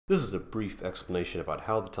This is a brief explanation about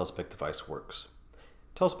how the Tellspec device works.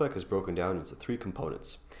 Tellspec is broken down into three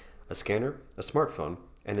components: a scanner, a smartphone,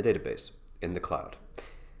 and a database in the cloud.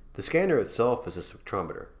 The scanner itself is a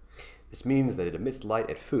spectrometer. This means that it emits light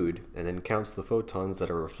at food and then counts the photons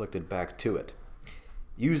that are reflected back to it.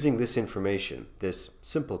 Using this information, this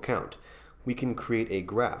simple count, we can create a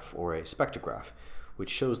graph or a spectrograph, which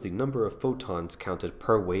shows the number of photons counted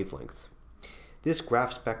per wavelength. This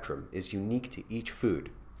graph spectrum is unique to each food,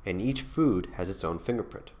 and each food has its own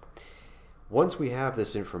fingerprint. Once we have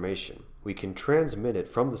this information, we can transmit it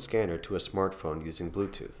from the scanner to a smartphone using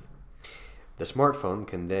Bluetooth. The smartphone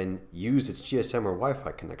can then use its GSM or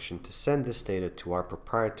Wi-Fi connection to send this data to our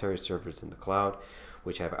proprietary servers in the cloud,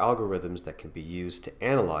 which have algorithms that can be used to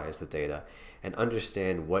analyze the data and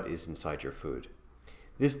understand what is inside your food.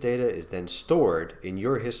 This data is then stored in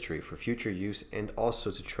your history for future use and also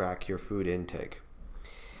to track your food intake.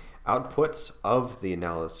 Outputs of the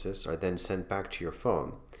analysis are then sent back to your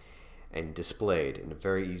phone and displayed in a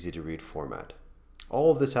very easy to read format.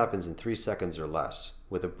 All of this happens in 3 seconds or less,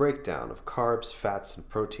 with a breakdown of carbs, fats, and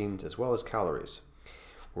proteins, as well as calories.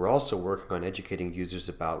 We're also working on educating users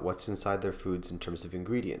about what's inside their foods in terms of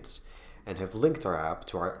ingredients, and have linked our app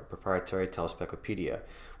to our proprietary Tellspecopedia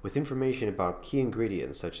with information about key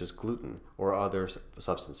ingredients such as gluten or other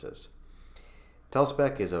substances.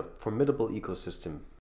 Tellspec is a formidable ecosystem